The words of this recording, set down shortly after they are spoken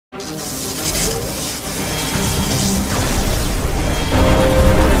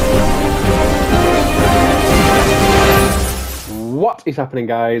What is happening,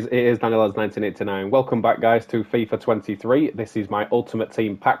 guys? It is DanielAds1989. Welcome back, guys, to FIFA 23. This is my Ultimate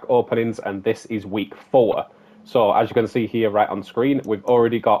Team pack openings, and this is week 4. So, as you can see here right on screen, we've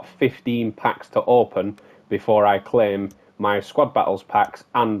already got 15 packs to open before I claim my Squad Battles packs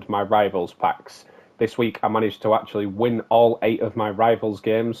and my Rivals packs. This week, I managed to actually win all 8 of my Rivals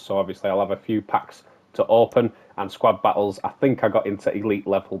games, so obviously I'll have a few packs to open, and Squad Battles, I think I got into Elite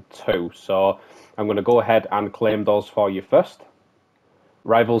Level 2, so I'm going to go ahead and claim those for you first.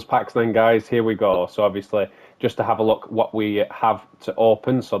 Rivals packs then, guys, here we go. So obviously, just to have a look what we have to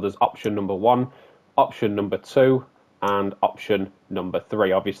open. So there's option number 1, option number 2, and option number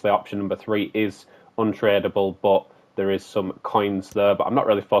 3. Obviously, option number 3 is untradeable, but there is some coins there. But I'm not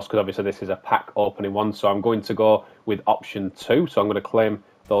really fussed because obviously this is a pack opening one. So I'm going to go with option 2. So I'm going to claim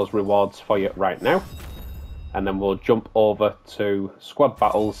those rewards for you right now. And then we'll jump over to Squad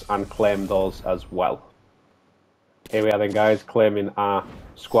Battles and claim those as well. Here we are then, guys, claiming our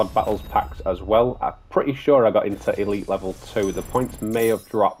Squad Battles packs as well. I'm pretty sure I got into Elite Level 2. The points may have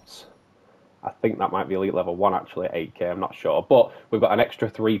dropped. I think that might be Elite Level 1, actually, at 8k. I'm not sure. But we've got an extra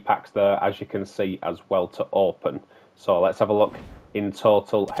 3 packs there, as you can see, as well to open. So let's have a look in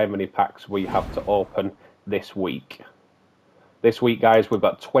total how many packs we have to open this week. This week, guys, we've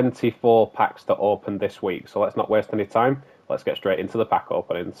got 24 packs to open this week. So let's not waste any time. Let's get straight into the pack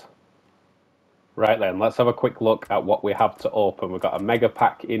openings. Right then, let's have a quick look at what we have to open. We've got a mega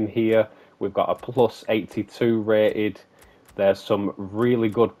pack in here. We've got a plus 82 rated. There's some really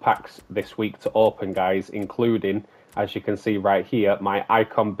good packs this week to open, guys, including, as you can see right here, my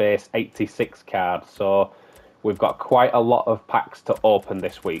Icon Base 86 card. So we've got quite a lot of packs to open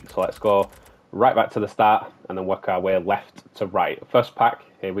this week. So let's go right back to the start and then work our way left to right. First pack,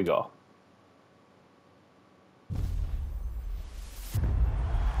 here we go.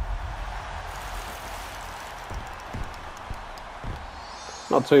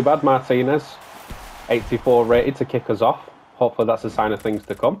 Not too bad, Martinez. 84 rated to kick us off. Hopefully that's a sign of things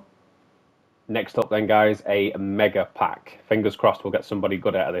to come. Next up then, guys, a mega pack. Fingers crossed we'll get somebody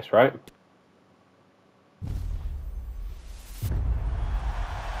good out of this, right?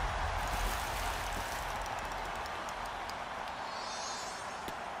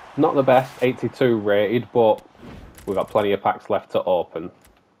 Not the best, 82 rated, but we've got plenty of packs left to open.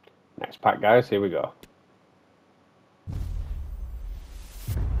 Next pack, guys, here we go.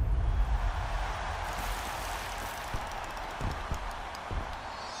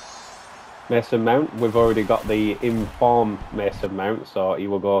 Mason Mount, we've already got the Inform Mason Mount, so he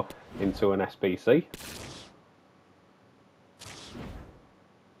will go into an SBC.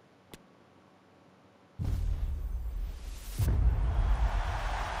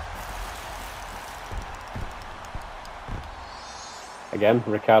 Again,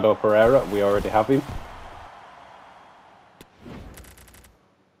 Ricardo Pereira, we already have him.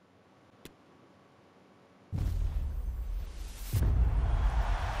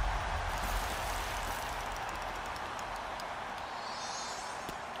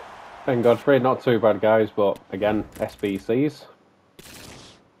 Ben Godfrey, not too bad, guys, but again, SBCs.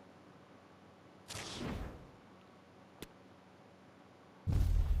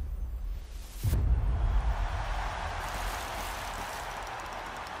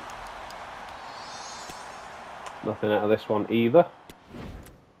 Nothing out of this one either.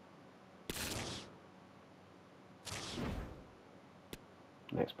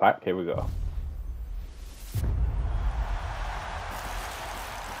 Next pack, here we go.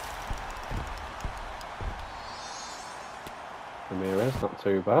 Ramirez, not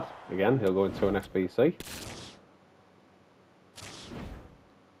too bad. Again, he'll go into an SBC.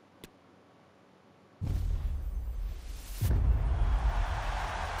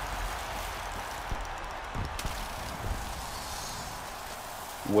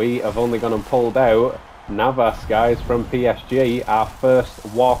 We have only gone and pulled out Navas, guys, from PSG, our first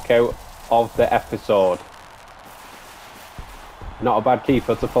walkout of the episode. Not a bad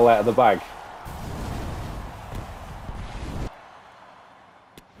keeper to pull out of the bag.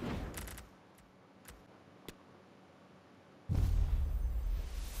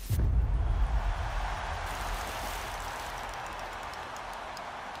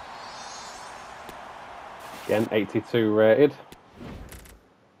 Again, 82 rated.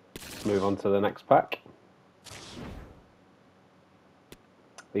 Let's move on to the next pack.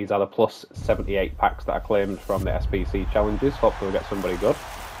 These are the plus 78 packs that I claimed from the SBC challenges. Hopefully we'll get somebody good.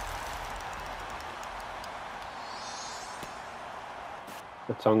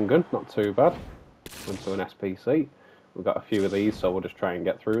 The Tongan, not too bad. Into an SBC. We've got a few of these, so we'll just try and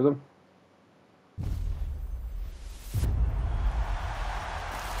get through them.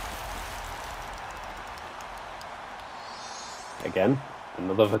 Again,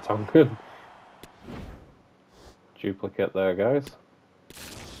 another Vertonghen. Duplicate there, guys.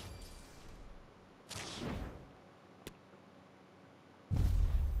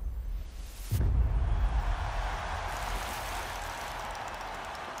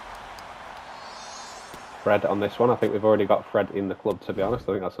 Fred on this one. I think we've already got Fred in the club, to be honest.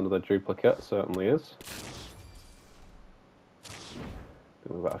 I think that's another duplicate, certainly is.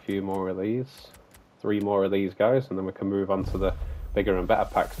 We've got a few more of these. 3 more of these guys, and then we can move on to the bigger and better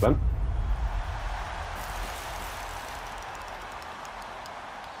packs then.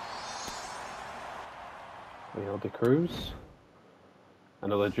 Leo De Cruz.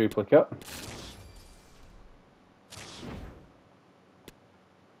 Another duplicate.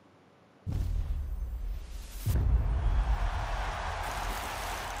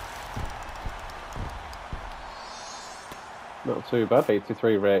 Not too bad,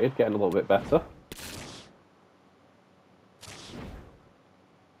 83 rated, getting a little bit better.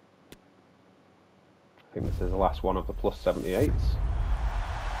 I think this is the last one of the plus 78s.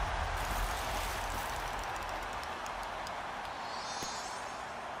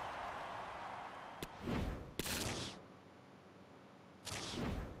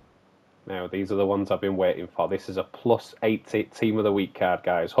 Now, these are the ones I've been waiting for. This is a plus 80 Team of the Week card,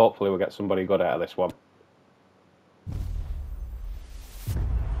 guys. Hopefully we'll get somebody good out of this one.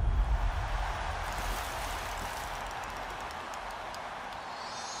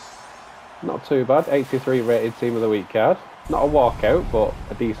 Not too bad, 83 rated Team of the Week card. Not a walkout, but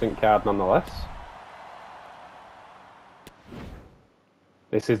a decent card nonetheless.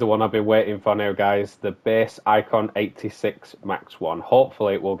 This is the one I've been waiting for now, guys. The base Icon 86 Max 1.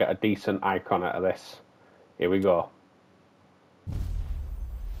 Hopefully we'll get a decent icon out of this. Here we go.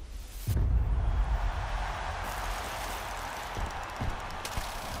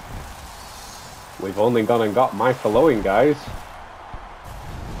 We've only gone and got Michael Owen, guys.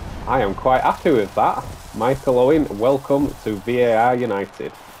 I am quite happy with that. Michael Owen, welcome to VAR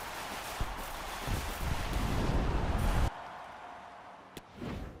United.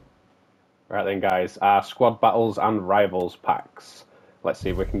 Right then, guys, our squad battles and rivals packs. Let's see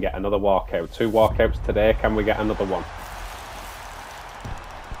if we can get another walkout. 2 walkouts today. Can we get another one?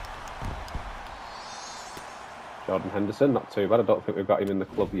 Jordan Henderson, not too bad. I don't think we've got him in the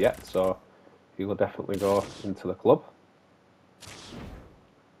club yet, so he will definitely go into the club.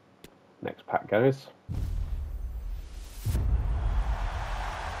 Next pack, guys.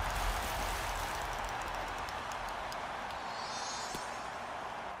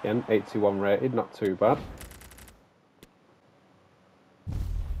 Again, 81 rated, not too bad.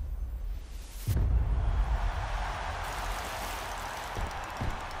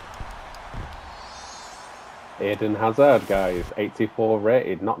 Eden Hazard, guys, 84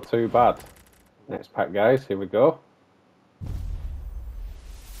 rated, not too bad. Next pack, guys, here we go.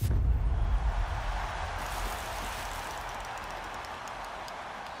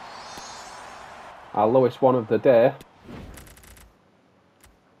 Our lowest one of the day.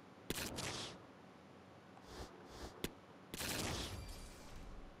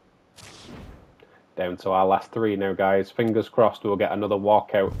 Down to our last 3 now, guys. Fingers crossed we'll get another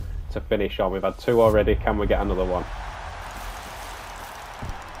walkout to finish on. We've had 2 already. Can we get another one?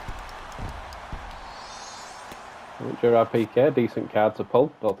 Gerard Piqué, decent card to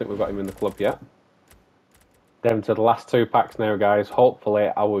pull. Don't think we've got him in the club yet. Down to the last 2 packs now, guys.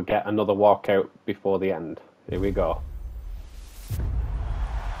 Hopefully I will get another walkout before the end. Here we go.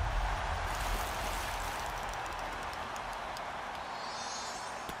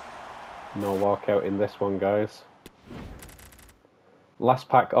 No walkout in this one, guys. Last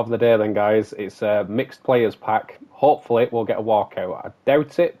pack of the day then, guys. It's a mixed players pack. Hopefully we'll get a walkout. I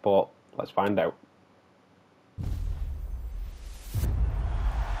doubt it, but let's find out.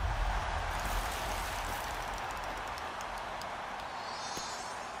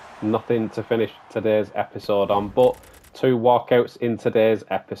 Nothing to finish today's episode on, but 2 walkouts in today's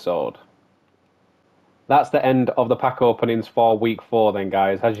episode. That's the end of the pack openings for week 4 then,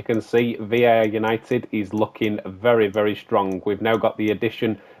 guys. As you can see, VAR United is looking very, very strong. We've now got the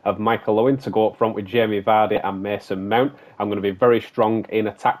addition of Michael Owen to go up front with Jamie Vardy and Mason Mount. I'm going to be very strong in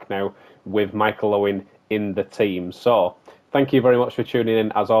attack now with Michael Owen in the team. So, thank you very much for tuning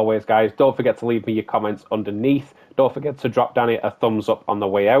in. As always, guys, don't forget to leave me your comments underneath. Don't forget to drop Danny a thumbs up on the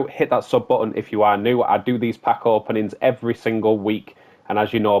way out. Hit that sub button if you are new. I do these pack openings every single week. And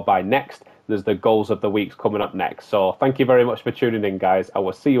as you know, by next, there's the goals of the weeks coming up next. So thank you very much for tuning in, guys. I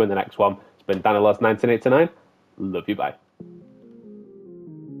will see you in the next one. It's been DannyLoves1989. Love you, bye.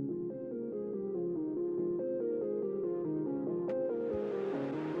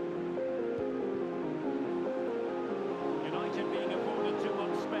 United being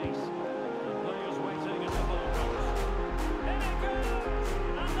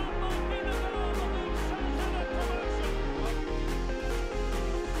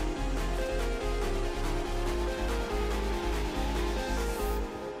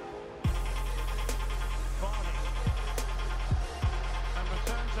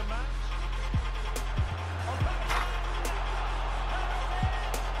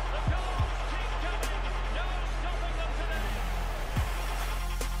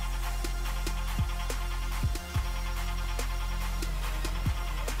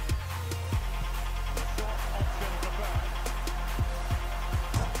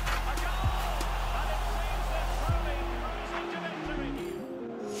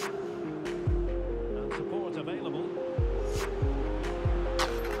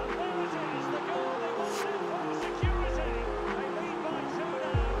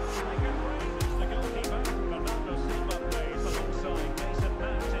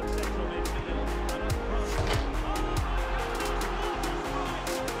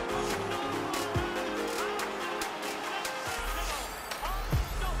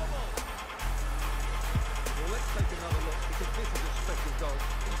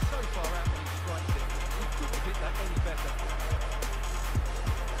That one's better.